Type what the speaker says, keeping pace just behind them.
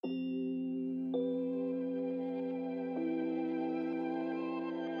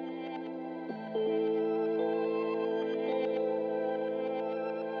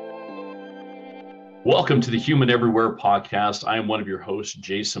Welcome to the Human Everywhere podcast. I am one of your hosts,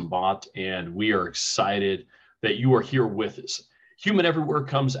 Jason Bott, and we are excited that you are here with us. Human Everywhere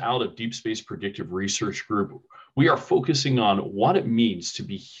comes out of Deep Space Predictive Research Group. We are focusing on what it means to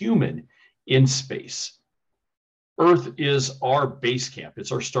be human in space. Earth is our base camp.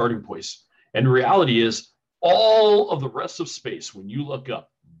 It's our starting place. And the reality is all of the rest of space, when you look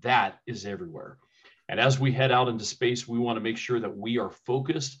up, that is everywhere. And as we head out into space, we want to make sure that we are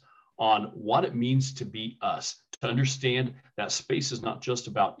focused on what it means to be us, to understand that space is not just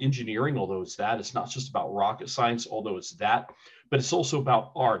about engineering, although it's that. It's not just about rocket science, although it's that, but it's also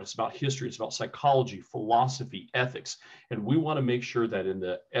about art. It's about history. It's about psychology, philosophy, ethics. And we want to make sure that in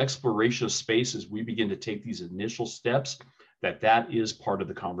the exploration of space, as we begin to take these initial steps, that is part of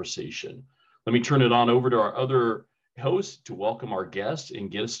the conversation. Let me turn it on over to our other host to welcome our guest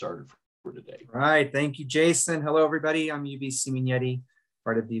and get us started for today. All right. Thank you, Jason. Hello, everybody. I'm UB Simignetti,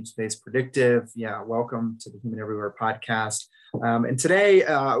 part of Deep Space Predictive. Welcome to the Human Everywhere podcast. And today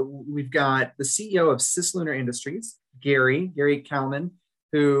we've got the CEO of CisLunar Industries, Gary Calnan,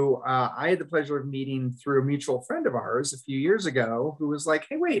 who I had the pleasure of meeting through a mutual friend of ours a few years ago, who was like,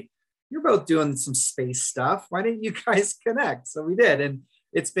 hey, wait, you're both doing some space stuff. Why didn't you guys connect? So we did. And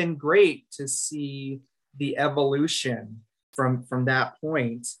it's been great to see the evolution from that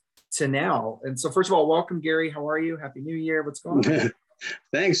point to now. And so first of all, welcome, Gary. How are you? Happy New Year. What's going on?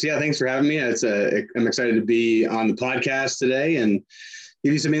 Thanks. Yeah, thanks for having me. I'm excited to be on the podcast today and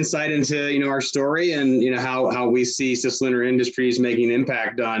give you some insight into our story and how we see CisLunar Industries making an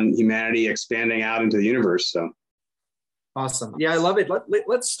impact on humanity expanding out into the universe. So awesome. Yeah, I love it.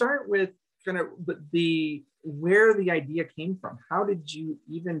 Let's start with kind of where the idea came from. How did you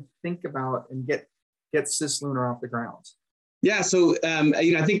even think about and get CisLunar off the ground? Yeah, so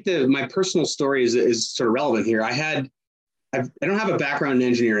I think my personal story is sort of relevant here. I don't have a background in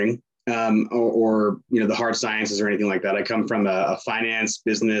engineering or the hard sciences or anything like that. I come from a finance,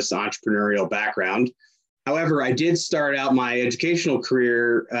 business, entrepreneurial background. However, I did start out my educational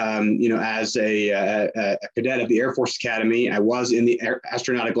career, as a cadet at the Air Force Academy. I was in the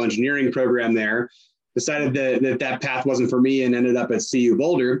astronautical engineering program there, decided that path wasn't for me and ended up at CU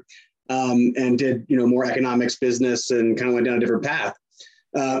Boulder and did, more economics, business, and kind of went down a different path.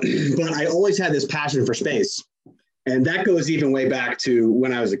 But I always had this passion for space. And that goes even way back to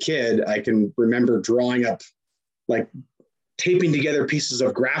when I was a kid. I can remember drawing up, like taping together pieces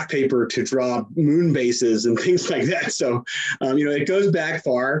of graph paper to draw moon bases and things like that. So, it goes back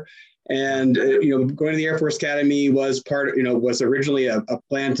far. And, going to the Air Force Academy was was originally a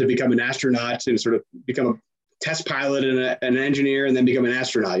plan to become an astronaut and sort of become a test pilot and an engineer and then become an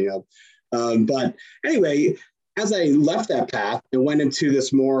astronaut, But anyway, as I left that path and went into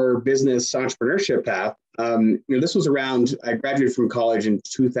this more business entrepreneurship path, this was around, I graduated from college in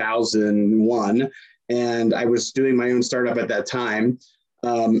 2001, and I was doing my own startup at that time.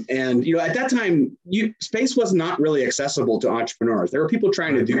 At that time, space was not really accessible to entrepreneurs. There were people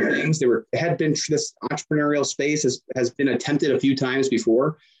trying to do things. This entrepreneurial space has been attempted a few times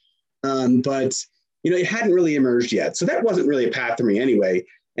before, but it hadn't really emerged yet. So that wasn't really a path for me anyway.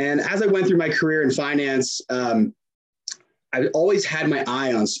 And as I went through my career in finance, I always had my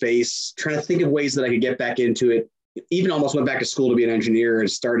eye on space, trying to think of ways that I could get back into it. Even almost went back to school to be an engineer and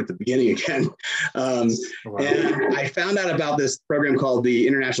start at the beginning again. Wow. And I found out about this program called the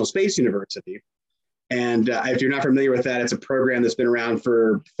International Space University. And if you're not familiar with that, it's a program that's been around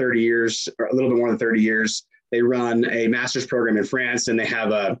for 30 years, or a little bit more than 30 years. They run a master's program in France, and they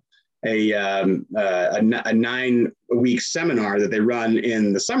have a 9-week seminar that they run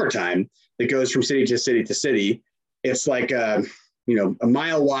in the summertime that goes from city to city to city. It's like a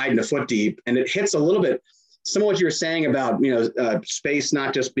mile wide and a foot deep, and it hits a little bit some of what you were saying about space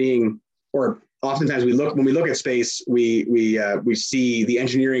not just being, or oftentimes when we look at space, we see the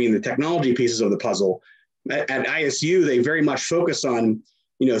engineering and the technology pieces of the puzzle. At ISU, they very much focus on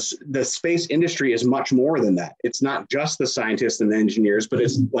the space industry is much more than that. It's not just the scientists and the engineers, but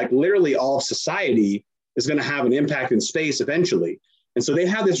it's like literally all of society is going to have an impact in space eventually. And so they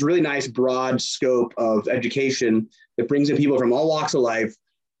have this really nice broad scope of education that brings in people from all walks of life,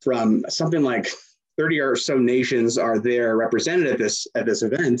 from something like 30 or so nations are there represented at this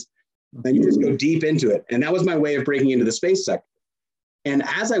event. And you just go deep into it. And that was my way of breaking into the space sector. And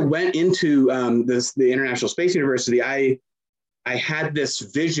as I went into the International Space University, I had this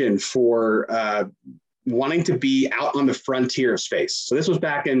vision for wanting to be out on the frontier of space. So this was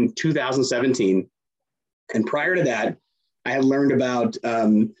back in 2017. And prior to that, I had learned about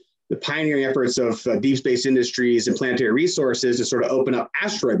pioneering efforts of Deep Space Industries and Planetary Resources to sort of open up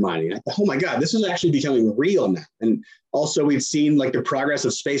asteroid mining. I thought, oh my God, this is actually becoming real now. And also we've seen like the progress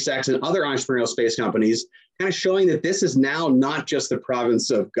of SpaceX and other entrepreneurial space companies kind of showing that this is now not just the province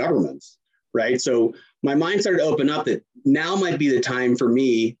of governments, right? So my mind started to open up that now might be the time for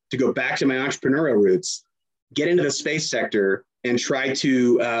me to go back to my entrepreneurial roots, get into the space sector, and try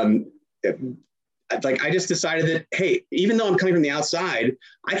to, I just decided that, hey, even though I'm coming from the outside,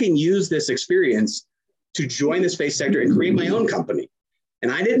 I can use this experience to join the space sector and create my own company.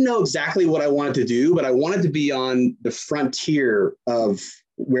 And I didn't know exactly what I wanted to do, but I wanted to be on the frontier of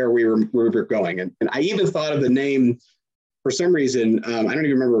where we were going. And I even thought of the name. For some reason, I don't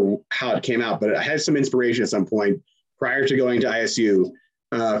even remember how it came out, but I had some inspiration at some point prior to going to ISU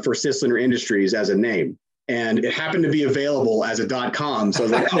for CisLunar Industries as a name. And it happened to be available as a .com. So I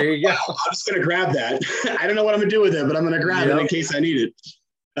was like, there you go. I'm just going to grab that. I don't know what I'm going to do with it, but I'm going to grab it in case I need it.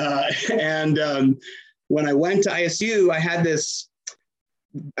 When I went to ISU, I had this,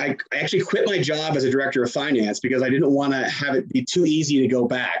 I actually quit my job as a director of finance because I didn't want to have it be too easy to go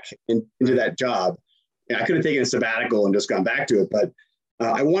back into that job. I could have taken a sabbatical and just gone back to it, but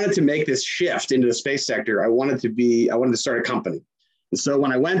I wanted to make this shift into the space sector. I wanted to start a company. And so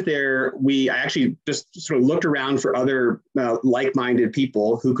when I went there, I actually just sort of looked around for other like-minded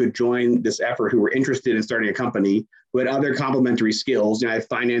people who could join this effort, who were interested in starting a company, who had other complementary skills. I have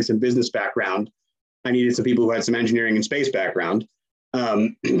finance and business background. I needed some people who had some engineering and space background.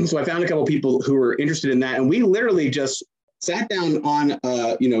 So I found a couple of people who were interested in that. And we literally just sat down on,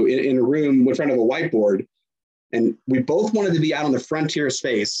 in a room in front of a whiteboard, and we both wanted to be out on the frontier of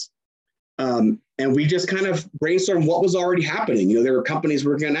space. And we just kind of brainstormed what was already happening. There were companies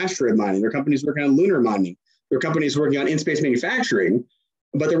working on asteroid mining, there were companies working on lunar mining, there were companies working on in-space manufacturing,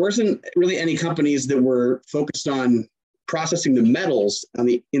 but there wasn't really any companies that were focused on processing the metals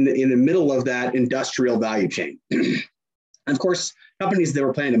in the middle of that industrial value chain. And of course, companies that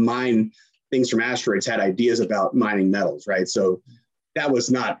were planning to mine things from asteroids had ideas about mining metals, right? So that was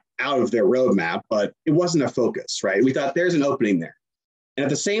not out of their roadmap, but it wasn't a focus, right? We thought there's an opening there. And at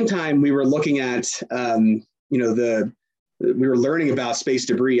the same time, we were looking at, we were learning about space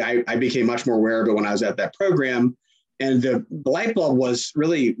debris. I became much more aware of it when I was at that program. And the light bulb was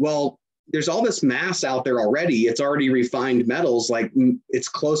really, well, there's all this mass out there already. It's already refined metals, like it's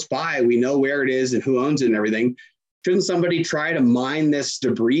close by. We know where it is and who owns it and everything. Shouldn't somebody try to mine this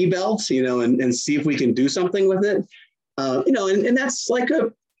debris belt, and see if we can do something with it? And that's like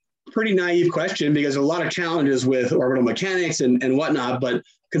a pretty naive question because there are a lot of challenges with orbital mechanics and whatnot, but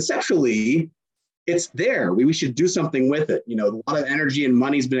conceptually, it's there. We should do something with it. A lot of energy and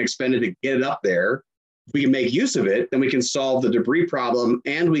money's been expended to get it up there. If we can make use of it, then we can solve the debris problem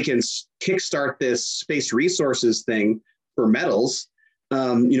and we can kickstart this space resources thing for metals,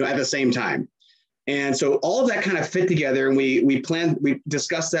 at the same time. And so all of that kind of fit together, and we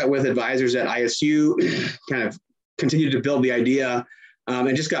discussed that with advisors at ISU, kind of continued to build the idea,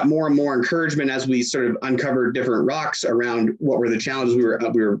 and just got more and more encouragement as we sort of uncovered different rocks around what were the challenges we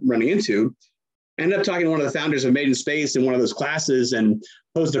were running into. Ended up talking to one of the founders of Made in Space in one of those classes and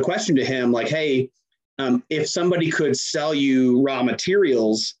posed a question to him like, hey, if somebody could sell you raw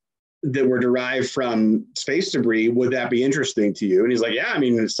materials that were derived from space debris, would that be interesting to you? And he's like, yeah,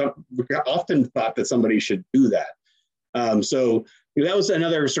 we often thought that somebody should do that. So that was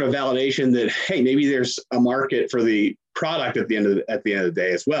another sort of validation that, hey, maybe there's a market for the product at the end of the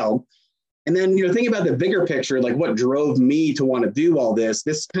day as well. And then, thinking about the bigger picture, like what drove me to want to do all this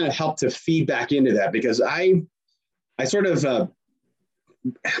kind of helped to feed back into that because I sort of,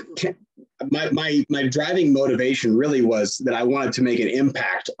 my driving motivation really was that I wanted to make an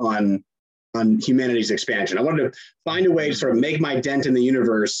impact on humanity's expansion. I wanted to find a way to sort of make my dent in the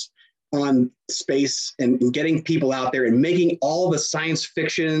universe on space and getting people out there and making all the science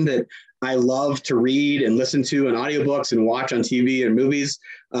fiction that I love to read and listen to in audiobooks and watch on TV and movies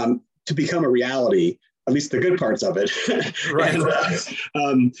to become a reality, at least the good parts of it. Right.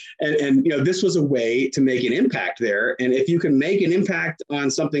 and this was a way to make an impact there. And if you can make an impact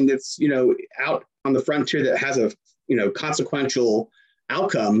on something that's, out on the frontier that has a, consequential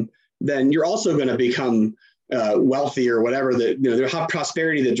outcome, then you're also going to become wealthy or whatever that, there's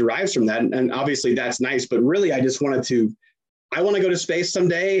prosperity that derives from that. And obviously that's nice, but really I just wanted to I want to go to space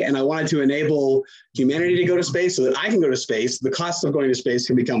someday, and I wanted to enable humanity to go to space so that I can go to space. The cost of going to space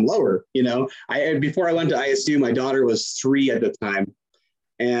can become lower. Before I went to ISU, my daughter was 3 at the time,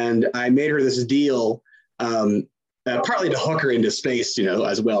 and I made her this deal, partly to hook her into space,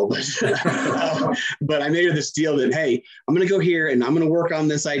 as well. But I made her this deal that, hey, I'm going to go here and I'm going to work on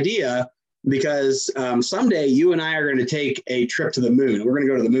this idea. because someday you and I are going to take a trip to the moon. We're going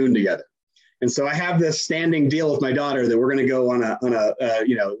to go to the moon together. And so I have this standing deal with my daughter that we're going to go on a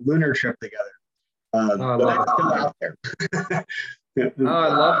lunar trip together. But I'm still out there. Oh, I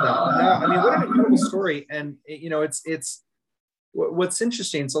love that. No, I mean, what an incredible story. And it's what's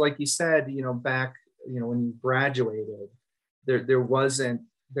interesting. So, like you said, back, when you graduated, there wasn't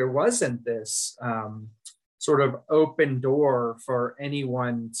this sort of open door for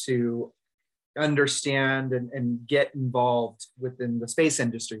anyone to understand and get involved within the space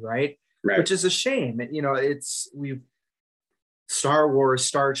industry, right? Right. Which is a shame. We've Star Wars,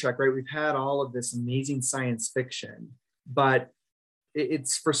 Star Trek, right? We've had all of this amazing science fiction, but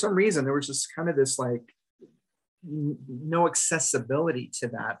it's for some reason there was just kind of this like no accessibility to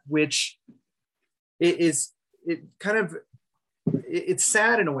that, which it's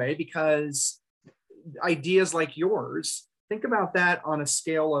sad in a way, because ideas like yours, think about that on a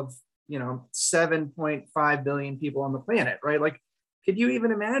scale of 7.5 billion people on the planet, right? Like, could you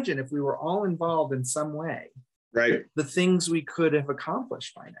even imagine if we were all involved in some way, right, the things we could have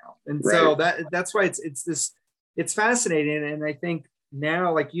accomplished by now? And right. So that's why it's fascinating. And I think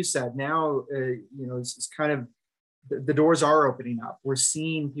now, like you said, now it's kind of the doors are opening up. We're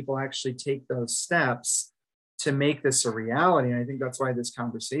seeing people actually take those steps to make this a reality. And I think that's why this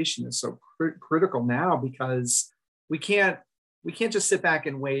conversation is so critical now, because we can't just sit back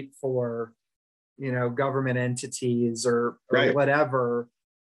and wait for government entities or right. whatever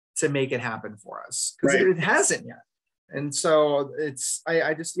to make it happen for us, because it hasn't yet. And so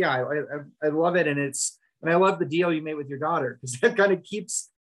I love it. And I love the deal you made with your daughter, because that kind of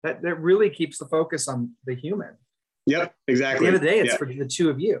that really keeps the focus on the human. Yep, exactly. At the end of the day, it's for the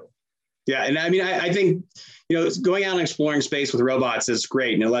two of you. Yeah. And I mean, I think, going out and exploring space with robots is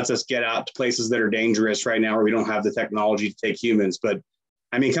great. And it lets us get out to places that are dangerous right now where we don't have the technology to take humans. But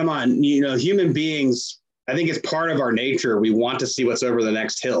I mean, come on, human beings, I think it's part of our nature. We want to see what's over the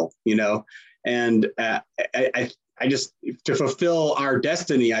next hill, and I just, to fulfill our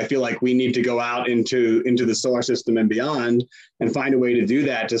destiny, I feel like we need to go out into the solar system and beyond and find a way to do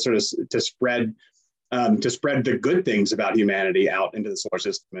that, to sort of spread the good things about humanity out into the solar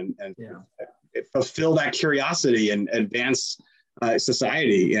system and fulfill that curiosity and advance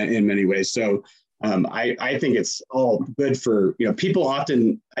society in many ways. So I think it's all good for, people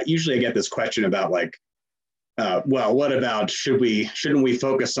usually I get this question about like, well, what about, shouldn't we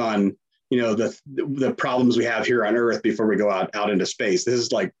focus on, the problems we have here on Earth before we go out into space? This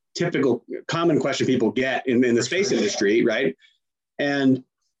is like typical common question people get in the space industry, right? And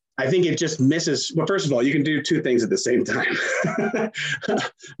I think it just misses, well, first of all, you can do two things at the same time.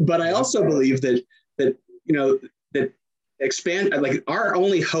 But I also believe that expand, like our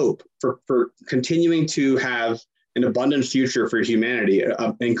only hope for continuing to have an abundant future for humanity,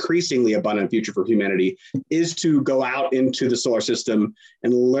 an increasingly abundant future for humanity, is to go out into the solar system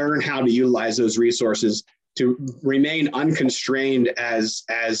and learn how to utilize those resources to remain unconstrained as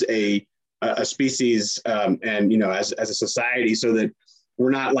a species and as a society, so that we're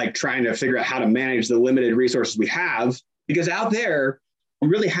not like trying to figure out how to manage the limited resources we have, because out there we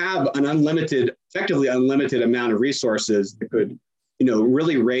really have an effectively unlimited amount of resources that could,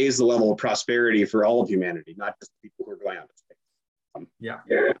 really raise the level of prosperity for all of humanity, not just people who are going out to space.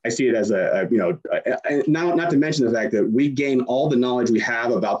 I see it as not to mention the fact that we gain all the knowledge we have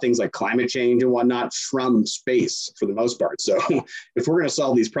about things like climate change and whatnot from space for the most part. So if we're going to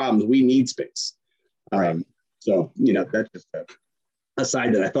solve these problems, we need space. So, that's just a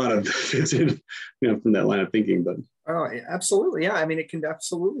side that I thought of fits in, from that line of thinking. But absolutely, yeah. I mean, it can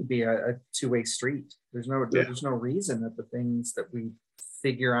absolutely be a two-way street. There's no reason that the things that we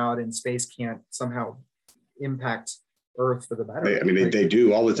figure out in space can't somehow impact Earth for the better. I mean, they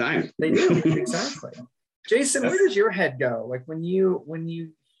do all the time. They do, exactly. Jason, where does your head go? Like when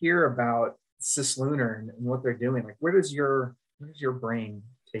you hear about CisLunar and what they're doing, like where does your brain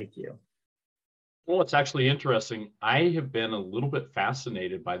take you? Well, it's actually interesting. I have been a little bit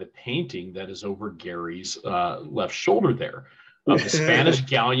fascinated by the painting that is over Gary's left shoulder there of the Spanish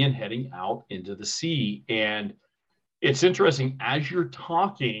galleon heading out into the sea. And it's interesting, as you're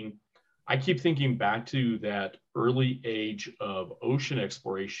talking, I keep thinking back to that early age of ocean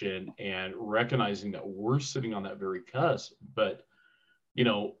exploration and recognizing that we're sitting on that very cusp. But,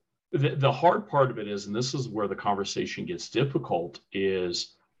 the hard part of it is, and this is where the conversation gets difficult,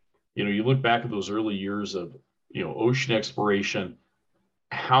 is you look back at those early years of, ocean exploration,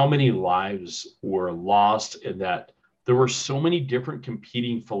 how many lives were lost, and that there were so many different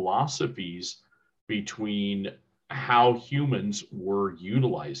competing philosophies between how humans were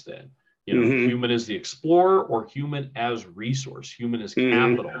utilized then. Human as the explorer or human as resource, human as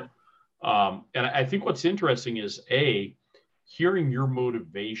capital. And I think what's interesting is hearing your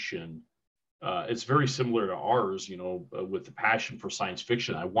motivation. It's very similar to ours, with the passion for science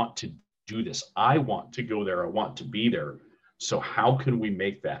fiction. I want to do this. I want to go there. I want to be there. So how can we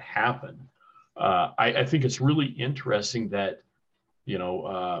make that happen? I think it's really interesting that, you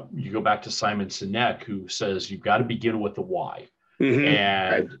go back to Simon Sinek, who says you've got to begin with the why. Mm-hmm.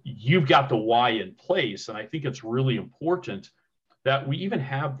 And right. You've got the why in place. And I think it's really important that we even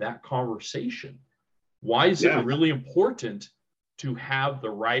have that conversation. Why is it really important to have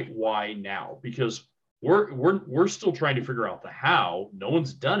the right why now? Because we're still trying to figure out the how. No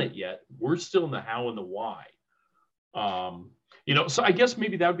one's done it yet. We're still in the how and the why. So I guess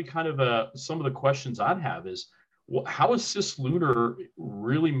maybe that would be kind of some of the questions I'd have is, how is CisLunar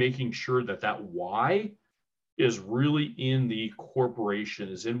really making sure that why is really in the corporation,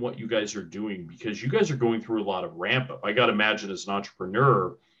 is in what you guys are doing? Because you guys are going through a lot of ramp up. I got to imagine as an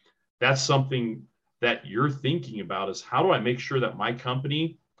entrepreneur, that's something that you're thinking about, is how do I make sure that my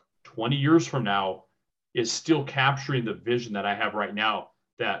company 20 years from now is still capturing the vision that I have right now,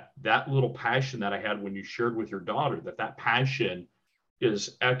 that little passion that I had when you shared with your daughter, that passion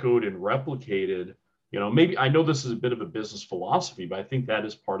is echoed and replicated. Maybe, I know this is a bit of a business philosophy, but I think that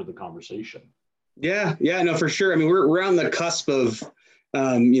is part of the conversation. Yeah, no, for sure. I mean, we're on the cusp of,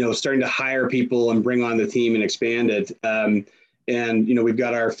 starting to hire people and bring on the team and expand it. And we've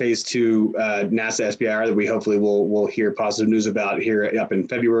got our phase 2 NASA SBIR that we hopefully will hear positive news about here up in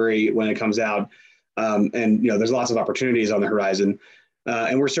February when it comes out. And there's lots of opportunities on the horizon.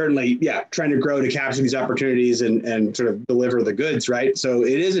 And we're certainly, trying to grow to capture these opportunities and sort of deliver the goods, right? So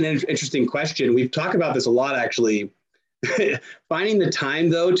it is an interesting question. We've talked about this a lot, actually. Finding the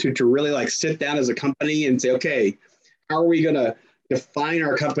time, though, to really like sit down as a company and say, okay, how are we going to define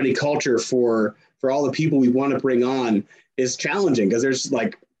our company culture for all the people we want to bring on is challenging, because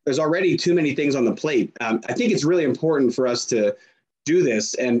there's already too many things on the plate. I think it's really important for us to do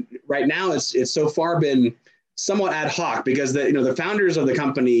this. And right now it's so far been somewhat ad hoc, because the founders of the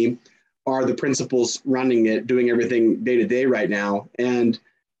company are the principals running it, doing everything day to day right now. And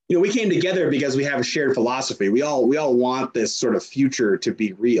we came together because we have a shared philosophy. We all want this sort of future to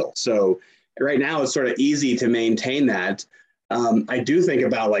be real. So right now it's sort of easy to maintain that. I do think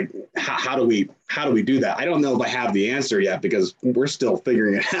about like, how do we do that? I don't know if I have the answer yet, because we're still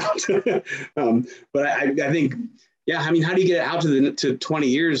figuring it out. But I think, I mean, how do you get it out to 20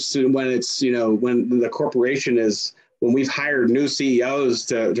 years when it's, when the corporation is, when we've hired new CEOs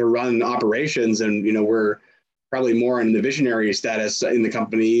to run operations, and, we're probably more in the visionary status in the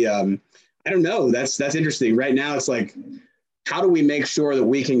company. I don't know. That's interesting. Right now, it's like, how do we make sure that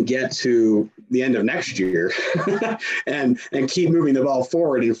we can get to the end of next year and keep moving the ball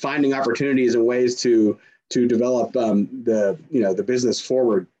forward and finding opportunities and ways to develop the business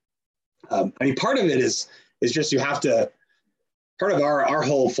forward. I mean, part of it is just, you have to, part of our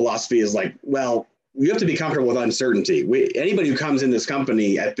whole philosophy is like, well, you have to be comfortable with uncertainty. Anybody who comes in this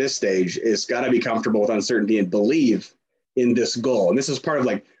company at this stage is got to be comfortable with uncertainty and believe in this goal. And this is part of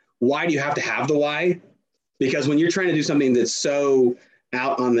like, why do you have to have the why? Because when you're trying to do something that's so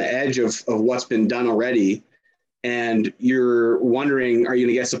out on the edge of what's been done already, and you're wondering, are you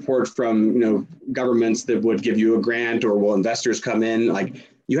going to get support from governments that would give you a grant, or will investors come in? Like,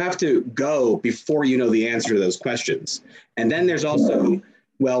 you have to go before you know the answer to those questions. And then there's also,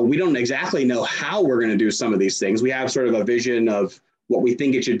 well, we don't exactly know how we're going to do some of these things. We have sort of a vision of what we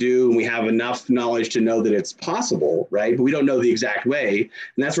think it should do, and we have enough knowledge to know that it's possible, right? But we don't know the exact way.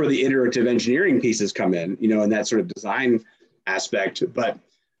 And that's where the iterative engineering pieces come in, and that sort of design aspect. But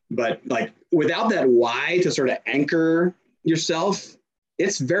like, without that why to sort of anchor yourself,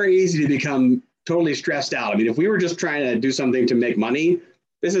 it's very easy to become totally stressed out. I mean, if we were just trying to do something to make money,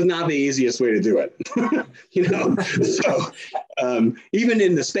 this is not the easiest way to do it. So even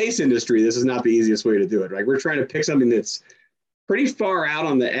in the space industry, this is not the easiest way to do it, right? We're trying to pick something that's pretty far out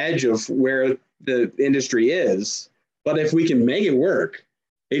on the edge of where the industry is. But if we can make it work,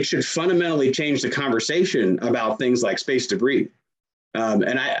 it should fundamentally change the conversation about things like space debris.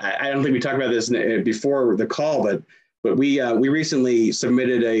 And I don't think we talked about this before the call, but we recently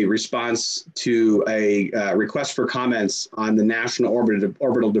submitted a response to a request for comments on the National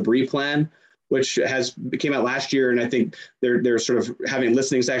Orbital Debris Plan, which came out last year. And I think they're sort of having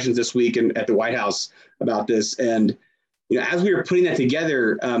listening sessions this week at the White House about this. And as we were putting that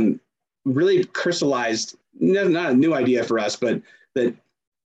together, really crystallized, not a new idea for us, but that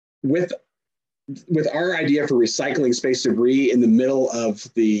with our idea for recycling space debris in the middle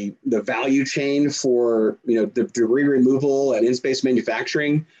of the value chain for the debris removal and in-space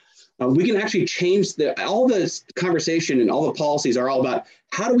manufacturing, we can actually change all the conversation and all the policies are all about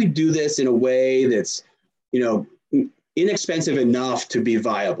how do we do this in a way that's, inexpensive enough to be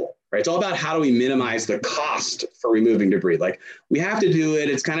viable, right? It's all about how do we minimize the cost for removing debris. Like we have to do it.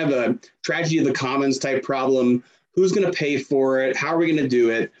 It's kind of a tragedy of the commons type problem. Who's going to pay for it? How are we going to do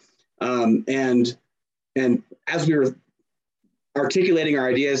it? And as we were articulating our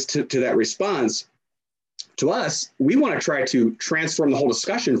ideas to that response, to us, we want to try to transform the whole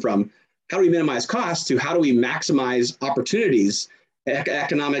discussion from how do we minimize costs to how do we maximize opportunities,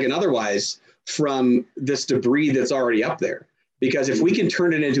 economic and otherwise, from this debris that's already up there. Because if we can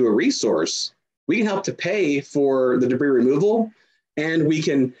turn it into a resource, we can help to pay for the debris removal, and we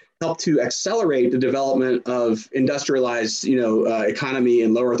can help to accelerate the development of industrialized, economy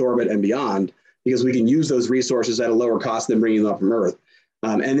in low Earth orbit and beyond, because we can use those resources at a lower cost than bringing them up from Earth.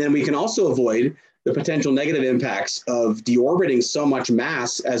 And then we can also avoid the potential negative impacts of deorbiting so much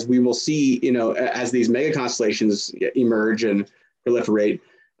mass as we will see, as these mega constellations emerge and proliferate.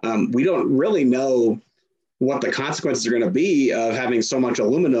 We don't really know what the consequences are going to be of having so much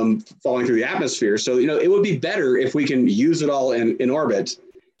aluminum falling through the atmosphere. So, it would be better if we can use it all in orbit.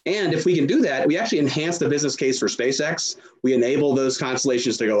 And if we can do that, we actually enhance the business case for SpaceX. We enable those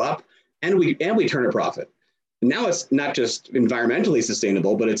constellations to go up, and we turn a profit. Now it's not just environmentally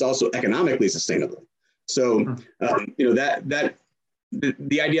sustainable, but it's also economically sustainable. So, the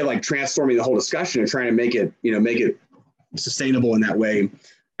idea of like transforming the whole discussion and trying to make it sustainable in that way,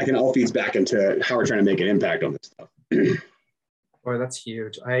 I think all feeds back into how we're trying to make an impact on this stuff. Boy, that's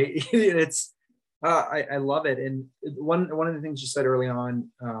huge. I love it. And one of the things you said early on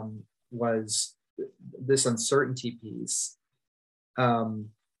was this uncertainty piece.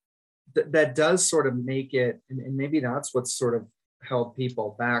 That does sort of make it, and maybe that's what's sort of held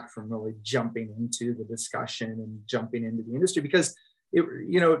people back from really jumping into the discussion and jumping into the industry, because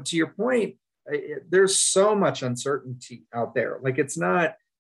to your point, there's so much uncertainty out there. Like it's not,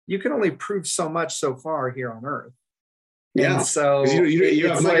 you can only prove so much so far here on Earth. Yeah. And so you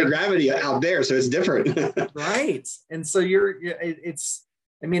have microgravity out there, so it's different. Right. And so it's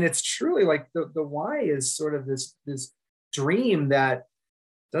truly like the why is sort of this dream that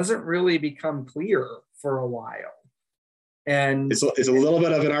doesn't really become clear for a while. And it's a little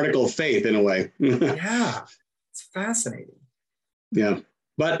bit of an article of faith in a way. Yeah, it's fascinating. Yeah.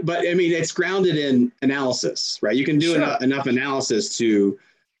 But it's grounded in analysis, right? You can do enough analysis to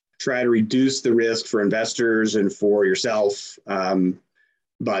try to reduce the risk for investors and for yourself.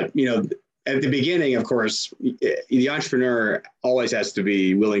 But, at the beginning, of course, the entrepreneur always has to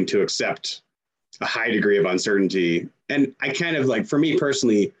be willing to accept a high degree of uncertainty. And I kind of like, for me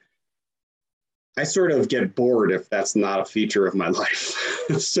personally, I sort of get bored if that's not a feature of my life.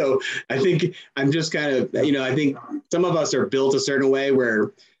 So I think I'm just kind of, I think some of us are built a certain way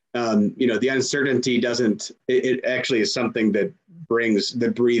where, the uncertainty it actually is something that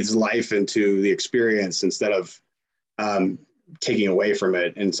breathes life into the experience instead of taking away from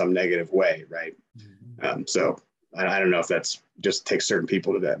it in some negative way, right? So I don't know if that's just takes certain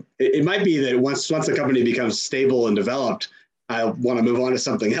people to that. It might be that once the company becomes stable and developed, I want to move on to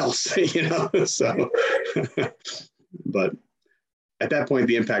something else, so, but at that point,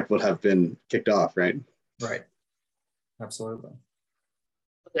 the impact would have been kicked off, right? Right. Absolutely.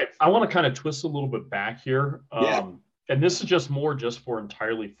 Okay, I want to kind of twist a little bit back here. And this is just for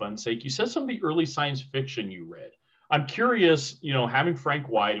entirely fun sake. You said some of the early science fiction you read. I'm curious, having Frank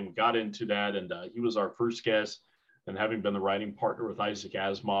White, and we got into that, and he was our first guest, and having been the writing partner with Isaac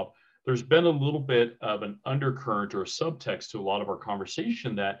Asimov, there's been a little bit of an undercurrent or a subtext to a lot of our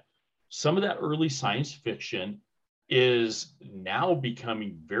conversation that some of that early science fiction is now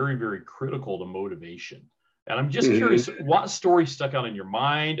becoming very, very critical to motivation. And I'm just curious, what story stuck out in your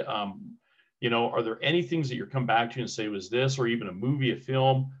mind? Are there any things that you come back to and say was this, or even a movie, a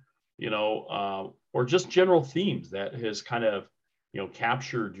film, or just general themes that has kind of,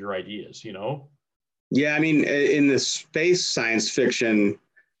 captured your ideas, Yeah, in the space science fiction,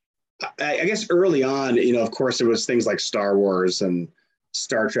 I guess early on, of course, there was things like Star Wars and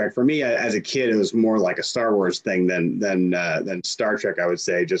Star Trek. For me, as a kid, it was more like a Star Wars thing than Star Trek, I would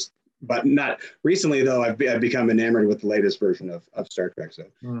say. But not recently, though. I've become enamored with the latest version of Star Trek. So,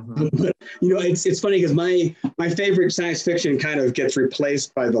 but, it's funny because my favorite science fiction kind of gets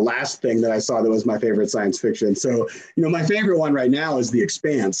replaced by the last thing that I saw that was my favorite science fiction. So, my favorite one right now is The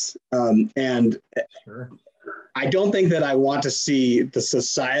Expanse, and. Sure. I don't think that I want to see the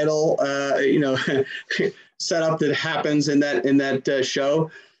societal, setup that happens in that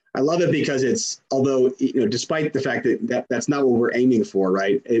show. I love it because although despite the fact that that's not what we're aiming for,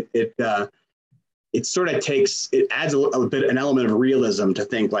 right? it sort of it adds a bit, an element of realism to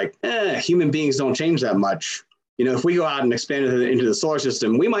think like, human beings don't change that much. If we go out and expand it into the solar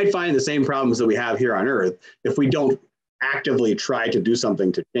system, we might find the same problems that we have here on Earth if we don't actively try to do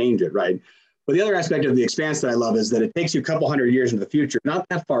something to change it, right? But the other aspect of The Expanse that I love is that it takes you a couple hundred years into the future, not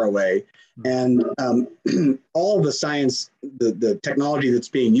that far away, and all the science, the technology that's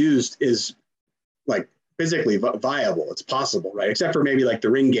being used is like physically viable. It's possible, right? Except for maybe like the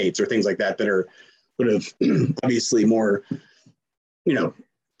ring gates or things like that are sort of obviously more,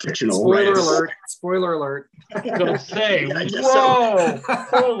 fictional. Spoiler right? alert! Spoiler alert! Don't say, Yeah, whoa,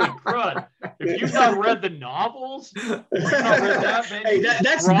 holy crud. If you've not read the novels, if you've not read that, man, Hey,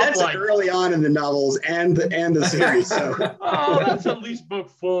 that's like, early on in the novels and the series. So. Oh, that's at least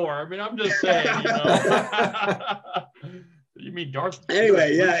book 4. I mean, I'm just saying, You mean Darth?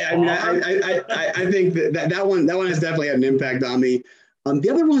 Anyway, yeah. I mean, I think that one has definitely had an impact on me. The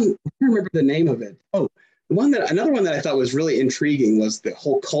other one, I can't remember the name of it. Oh, another one that I thought was really intriguing was the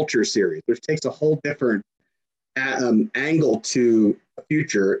whole Culture series, which takes a whole different angle to the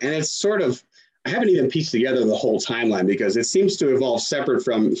future, and it's sort of, I haven't even pieced together the whole timeline because it seems to evolve separate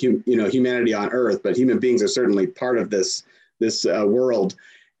from humanity on Earth, but human beings are certainly part of this world.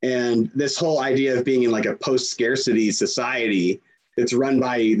 And this whole idea of being in like a post-scarcity society that's run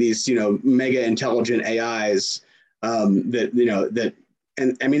by these mega intelligent AIs that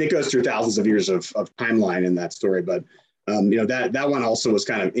and I mean it goes through thousands of years of timeline in that story, but that one also was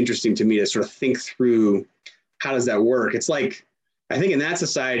kind of interesting to me to sort of think through how does that work. It's like, I think in that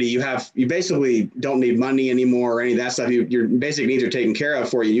society, you basically don't need money anymore or any of that stuff. Your basic needs are taken care of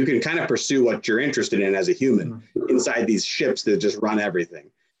for you. You can kind of pursue what you're interested in as a human inside these ships that just run everything.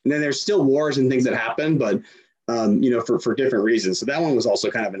 And then there's still wars and things that happen, but for different reasons. So that one was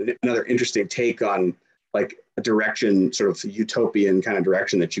also kind of another interesting take on like a direction, sort of utopian kind of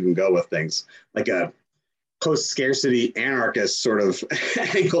direction that you can go with things, like a post-scarcity anarchist sort of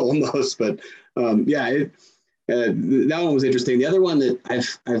angle almost. But that one was interesting. The other one that I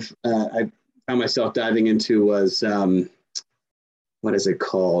found myself diving into was what is it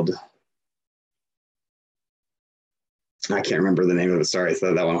called? I can't remember the name of it. Sorry,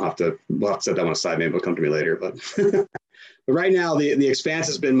 so that one we'll have to set that one aside. Maybe it'll come to me later. But but right now, the Expanse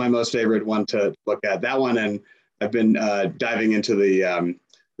has been my most favorite one to look at. That one, and I've been diving into the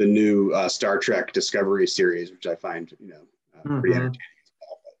new Star Trek Discovery series, which I find pretty entertaining.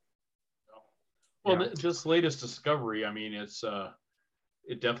 Well, this latest Discovery, I mean,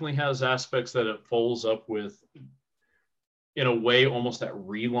 it definitely has aspects that it follows up with, in a way, almost that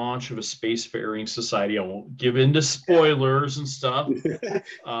relaunch of a spacefaring society. I won't give into spoilers and stuff.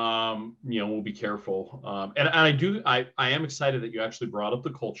 We'll be careful. And I am excited that you actually brought up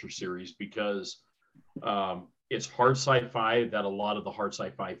the Culture series because it's hard sci-fi that a lot of the hard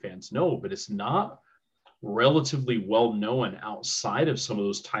sci-fi fans know, but it's not relatively well known outside of some of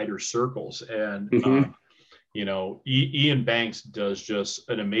those tighter circles. And Ian Banks does just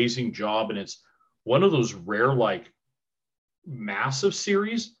an amazing job, and it's one of those rare like massive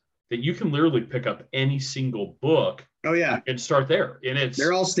series that you can literally pick up any single book and start there, and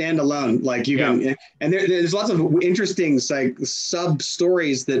they're all standalone, like you can, and there's lots of interesting like sub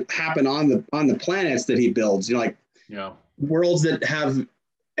stories that happen on the planets that he builds, worlds that have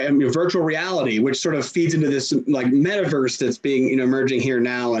virtual reality, which sort of feeds into this like metaverse that's being emerging here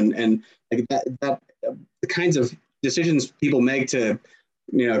now, and like that the kinds of decisions people make to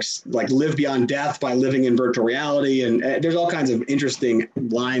like live beyond death by living in virtual reality, and there's all kinds of interesting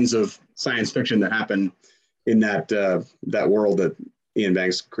lines of science fiction that happen in that world that Ian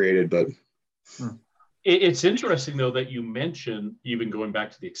Banks created. But it's interesting though that you mentioned even going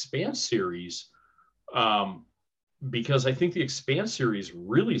back to the Expanse series, because I think the Expanse series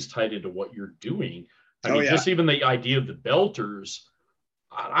really is tied into what you're doing. I mean, just even the idea of the Belters,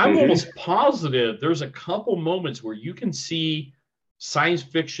 I'm almost positive there's a couple moments where you can see science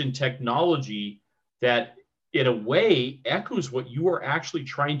fiction technology that in a way echoes what you are actually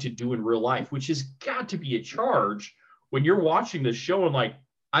trying to do in real life, which has got to be a charge when you're watching this show and like,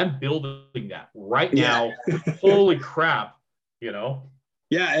 I'm building that right now. Holy crap,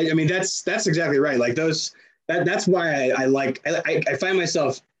 Yeah, I mean, that's exactly right. Like that's why I find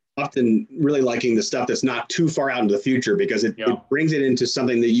myself often really liking the stuff that's not too far out into the future, because it brings it into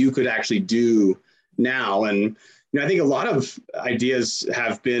something that you could actually do now. And I think a lot of ideas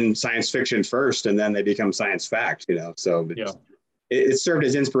have been science fiction first, and then they become science fact. So it served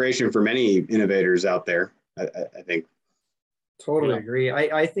as inspiration for many innovators out there. I think. Totally agree.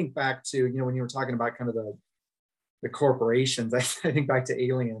 I think back to when you were talking about kind of the corporations. I think back to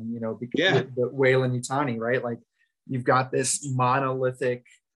Alien. The Weyland Yutani, right? Like you've got this monolithic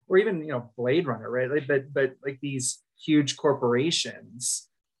or even, Blade Runner, right? But like these huge corporations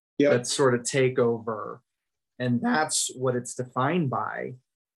that sort of take over, and that's what it's defined by.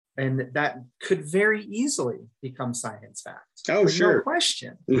 And that could very easily become science fact. Oh, sure. No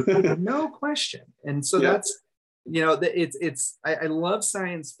question. No question. And so that's, I love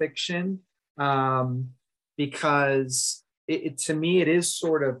science fiction because to me, it is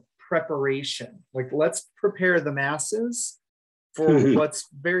sort of preparation. Like, let's prepare the masses for what's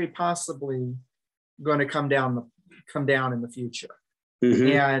very possibly going to come down in the future.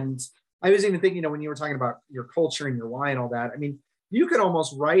 And I was even thinking, when you were talking about your culture and your why and all that, I mean, you could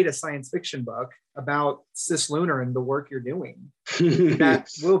almost write a science fiction book about CisLunar and the work you're doing. That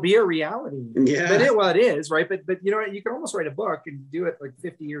will be a reality. Yeah. But it is, right? But you can almost write a book and do it like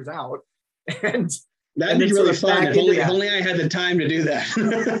 50 years out. And that'd be really fun. If only I had the time to do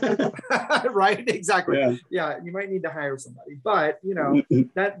that. Right? Exactly. Yeah. You might need to hire somebody, but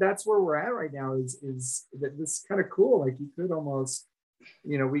that's where we're at right now is that this is kind of cool. Like, you could almost,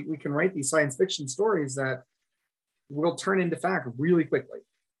 we can write these science fiction stories that will turn into fact really quickly.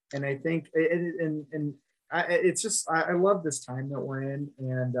 And I think, it's just, I love this time that we're in.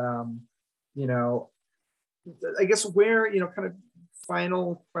 And, I guess where, kind of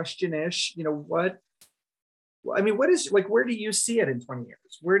final question-ish, what is, like, where do you see it in 20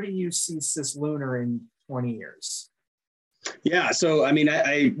 years? Where do you see CisLunar in 20 years? Yeah. So, I mean,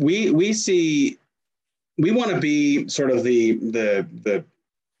 we want to be sort of the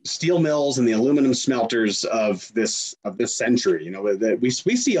steel mills and the aluminum smelters of this century. That we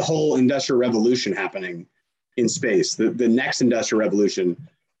see a whole industrial revolution happening in space, the next industrial revolution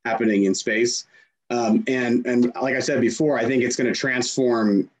happening in space. And like I said before, I think it's going to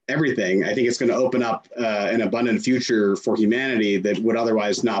transform everything. I think it's going to open up an abundant future for humanity that would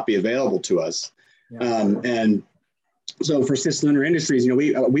otherwise not be available to us. And so for CisLunar Industries,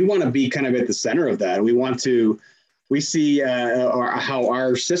 we want to be kind of at the center of that. We see how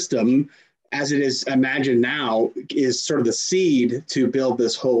our system, as it is imagined now, is sort of the seed to build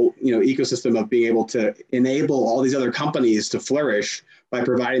this whole ecosystem of being able to enable all these other companies to flourish by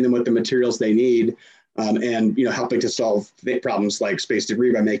providing them with the materials they need, and helping to solve problems like space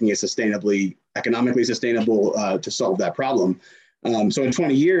debris by making it economically sustainable to solve that problem. So in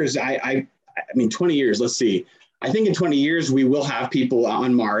 20 years, I mean 20 years. Let's see. I think in 20 years, we will have people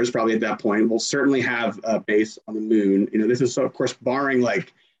on Mars, probably at that point. We'll certainly have a base on the moon. This is, of course, barring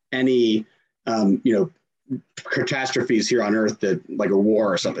like any, catastrophes here on Earth, that like a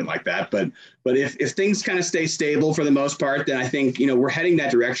war or something like that. But if things kind of stay stable for the most part, then I think, we're heading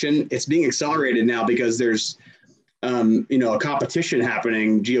that direction. It's being accelerated now because there's, a competition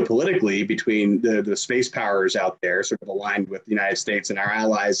happening geopolitically between the space powers out there, sort of aligned with the United States and our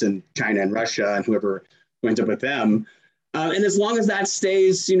allies and China and Russia and whoever went up with them. And as long as that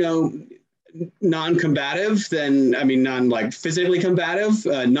stays, non-combative, then, non physically combative,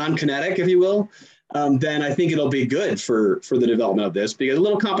 non-kinetic, if you will, then I think it'll be good for the development of this, because a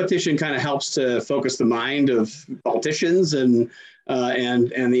little competition kind of helps to focus the mind of politicians and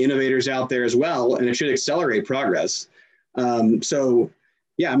the innovators out there as well, and it should accelerate progress. So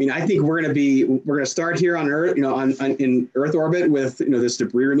yeah, I think we're going to start here on Earth, in Earth orbit with this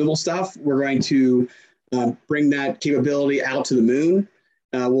debris removal stuff. We're going to bring that capability out to the moon.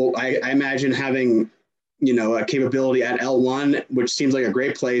 I imagine having, a capability at L1, which seems like a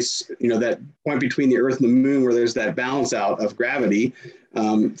great place, that point between the Earth and the moon where there's that balance out of gravity,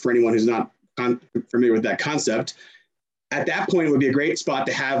 for anyone who's not familiar with that concept. At that point, it would be a great spot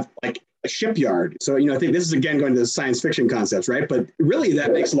to have like a shipyard. So, I think this is, again, going to the science fiction concepts, right? But really,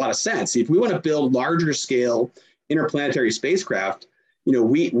 that makes a lot of sense. If we want to build larger scale interplanetary spacecraft,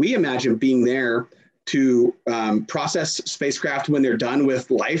 we imagine being there to process spacecraft when they're done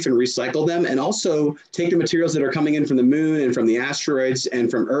with life and recycle them, and also take the materials that are coming in from the moon and from the asteroids and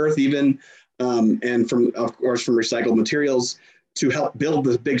from Earth even, and from, of course, from recycled materials to help build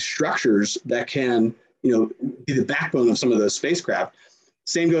the big structures that can, be the backbone of some of those spacecraft.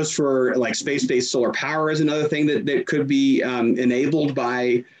 Same goes for like space-based solar power is another thing that could be enabled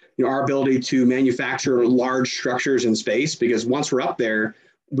by our ability to manufacture large structures in space, because once we're up there,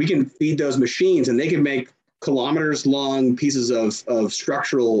 we can feed those machines and they can make kilometers long pieces of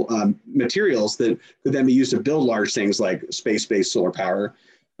structural materials that could then be used to build large things like space-based solar power.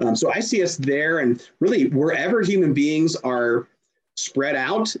 So I see us there, and really wherever human beings are spread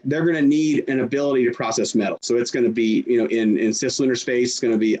out, they're going to need an ability to process metal. So it's going to be, in CisLunar space, it's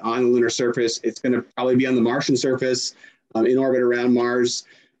going to be on the lunar surface. It's going to probably be on the Martian surface, in orbit around Mars,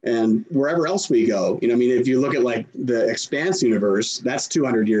 and wherever else we go. If you look at like the Expanse universe, that's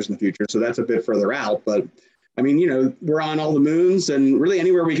 200 years in the future. So that's a bit further out, but I mean, we're on all the moons and really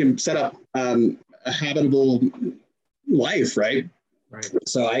anywhere we can set up a habitable life, right? Right.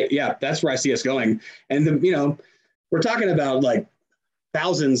 So that's where I see us going. And we're talking about like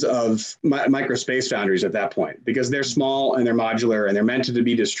thousands of micro space foundries at that point, because they're small and they're modular and they're meant to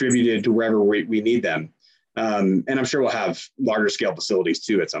be distributed to wherever we need them. And I'm sure we'll have larger scale facilities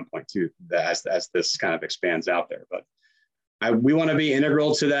too at some point too, as this kind of expands out there. But we want to be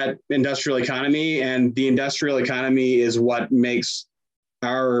integral to that industrial economy, and the industrial economy is what makes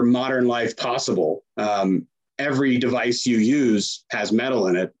our modern life possible. Every device you use has metal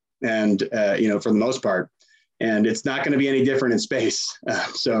in it, and for the most part, and it's not going to be any different in space. We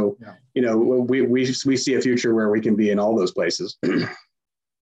see a future where we can be in all those places.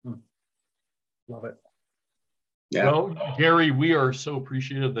 Love it. Yeah. Well, Gary, we are so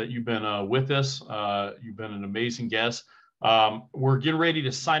appreciative that you've been with us. You've been an amazing guest. We're getting ready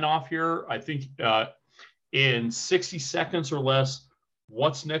to sign off here. I think in 60 seconds or less,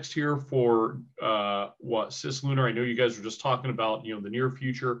 what's next here for CisLunar? I know you guys were just talking about, the near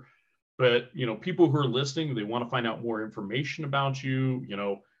future, but, people who are listening, they want to find out more information about you.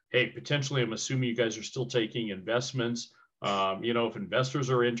 Hey, potentially, I'm assuming you guys are still taking investments. If investors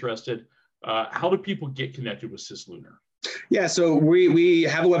are interested, how do people get connected with CisLunar? Yeah, so we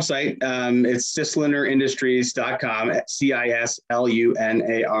have a website. It's CisLunarIndustries.com,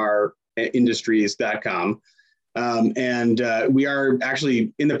 CisLunar Industries.com. And we are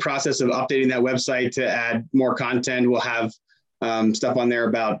actually in the process of updating that website to add more content. We'll have stuff on there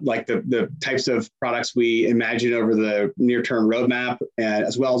about like the types of products we imagine over the near-term roadmap, and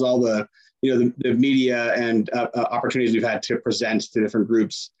as well as all the the media and opportunities we've had to present to different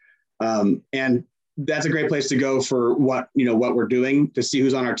groups. And that's a great place to go for what we're doing, to see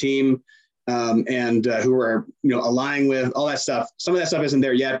who's on our team, and who we're aligning with, all that stuff. Some of that stuff isn't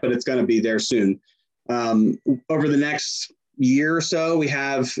there yet, but it's going to be there soon. Over the next year or so, we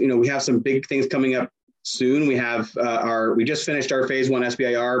have some big things coming up soon. We have we just finished our phase 1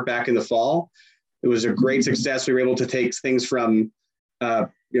 SBIR back in the fall. It was a great success. We were able to take things from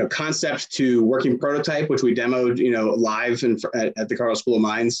concept to working prototype, which we demoed live at the Colorado School of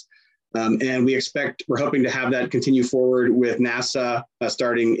Mines. And we're hoping to have that continue forward with NASA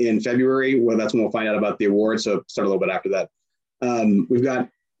starting in February. Well, that's when we'll find out about the award. So start a little bit after that. We've got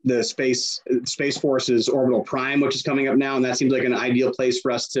the Space Force's Orbital Prime, which is coming up now. And that seems like an ideal place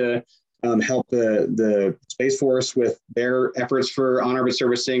for us to help the Space Force with their efforts for on-orbit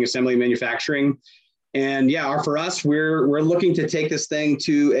servicing, assembly, manufacturing. And for us, we're looking to take this thing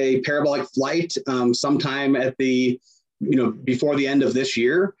to a parabolic flight sometime at before the end of this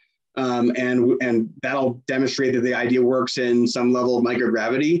year. And that'll demonstrate that the idea works in some level of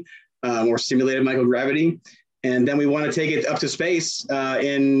microgravity or simulated microgravity. And then we want to take it up to space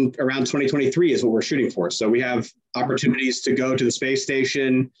in around 2023 is what we're shooting for. So we have opportunities to go to the space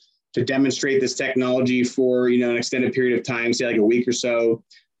station to demonstrate this technology for an extended period of time, say like a week or so,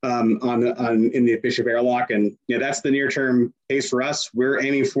 in the Bishop airlock. And that's the near-term case for us. We're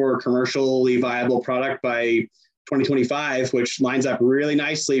aiming for a commercially viable product by 2025, which lines up really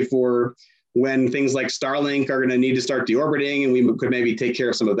nicely for when things like Starlink are going to need to start deorbiting, and we could maybe take care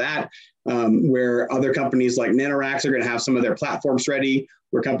of some of that, where other companies like NanoRacks are going to have some of their platforms ready,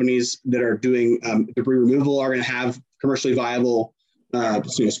 where companies that are doing debris removal are going to have commercially viable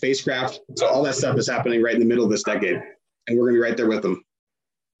spacecraft. So all that stuff is happening right in the middle of this decade, and we're going to be right there with them.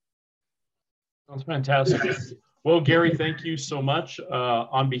 That's fantastic. Well, Gary, thank you so much.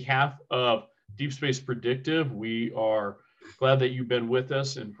 On behalf of Deep Space Predictive, we are glad that you've been with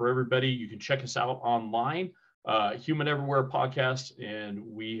us. And for everybody, you can check us out online, Human Everywhere Podcast. And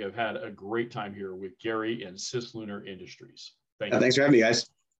we have had a great time here with Gary and CisLunar Industries. Thank you. Thanks for having me, guys.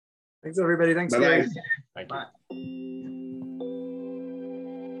 Thanks, everybody. Thanks, Bye-bye. Gary. Thank you. Bye.